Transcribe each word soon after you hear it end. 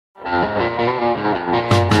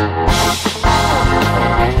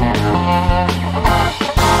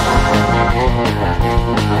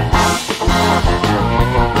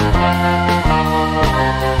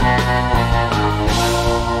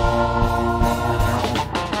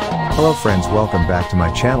Hello friends, welcome back to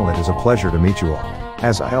my channel. It is a pleasure to meet you all.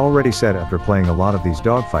 As I already said, after playing a lot of these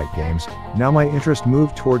dogfight games, now my interest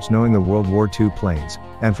moved towards knowing the World War II planes,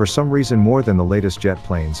 and for some reason more than the latest jet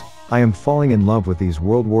planes, I am falling in love with these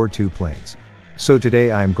World War II planes. So today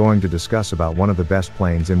I am going to discuss about one of the best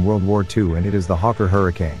planes in World War II, and it is the Hawker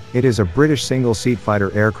Hurricane. It is a British single-seat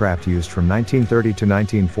fighter aircraft used from 1930 to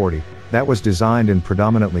 1940, that was designed and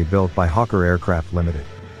predominantly built by Hawker Aircraft Limited.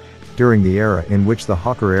 During the era in which the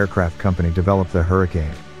Hawker Aircraft Company developed the Hurricane,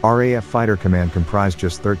 RAF Fighter Command comprised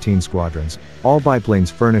just 13 squadrons, all biplanes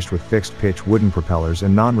furnished with fixed-pitch wooden propellers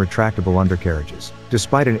and non-retractable undercarriages.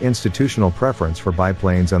 Despite an institutional preference for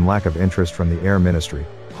biplanes and lack of interest from the Air Ministry,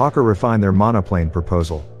 Hawker refined their monoplane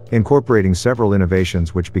proposal, incorporating several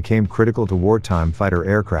innovations which became critical to wartime fighter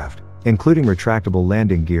aircraft, including retractable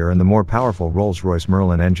landing gear and the more powerful Rolls-Royce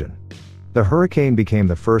Merlin engine. The Hurricane became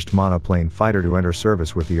the first monoplane fighter to enter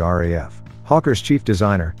service with the RAF. Hawker's chief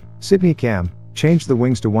designer, Sidney Camm, changed the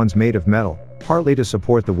wings to ones made of metal, partly to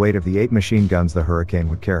support the weight of the 8 machine guns the Hurricane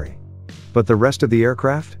would carry. But the rest of the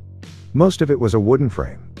aircraft? Most of it was a wooden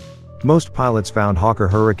frame. Most pilots found Hawker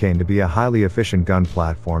Hurricane to be a highly efficient gun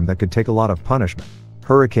platform that could take a lot of punishment.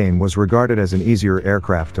 Hurricane was regarded as an easier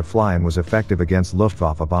aircraft to fly and was effective against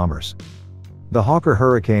Luftwaffe bombers. The Hawker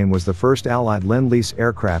Hurricane was the first Allied Lend-Lease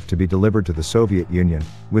aircraft to be delivered to the Soviet Union,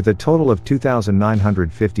 with a total of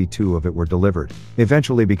 2,952 of it were delivered,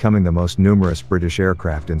 eventually becoming the most numerous British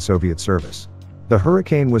aircraft in Soviet service. The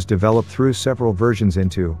Hurricane was developed through several versions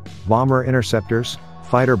into bomber interceptors,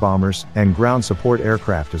 fighter bombers, and ground support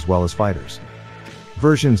aircraft as well as fighters.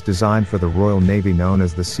 Versions designed for the Royal Navy known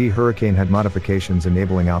as the Sea Hurricane had modifications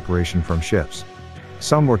enabling operation from ships.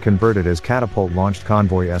 Some were converted as catapult-launched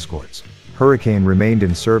convoy escorts. Hurricane remained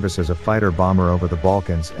in service as a fighter-bomber over the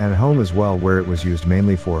Balkans and at home as well, where it was used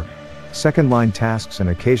mainly for second-line tasks and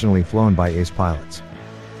occasionally flown by ace pilots.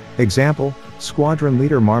 Example, Squadron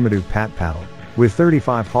Leader Marmaduke Pattle, with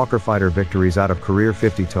 35 Hawker fighter victories out of career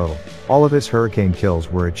 50 total. All of his Hurricane kills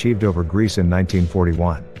were achieved over Greece in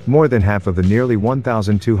 1941. More than half of the nearly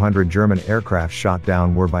 1,200 German aircraft shot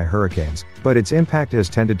down were by Hurricanes, but its impact has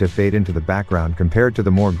tended to fade into the background compared to the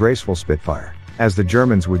more graceful Spitfire. As the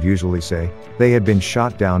Germans would usually say, they had been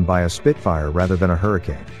shot down by a Spitfire rather than a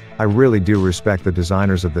Hurricane. I really do respect the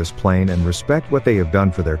designers of this plane and respect what they have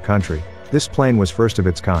done for their country. This plane was first of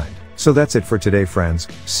its kind. So that's it for today, friends.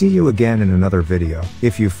 See you again in another video.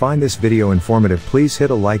 If you find this video informative, please hit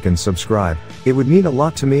a like and subscribe. It would mean a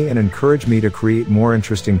lot to me and encourage me to create more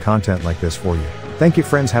interesting content like this for you. Thank you,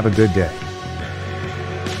 friends. Have a good day.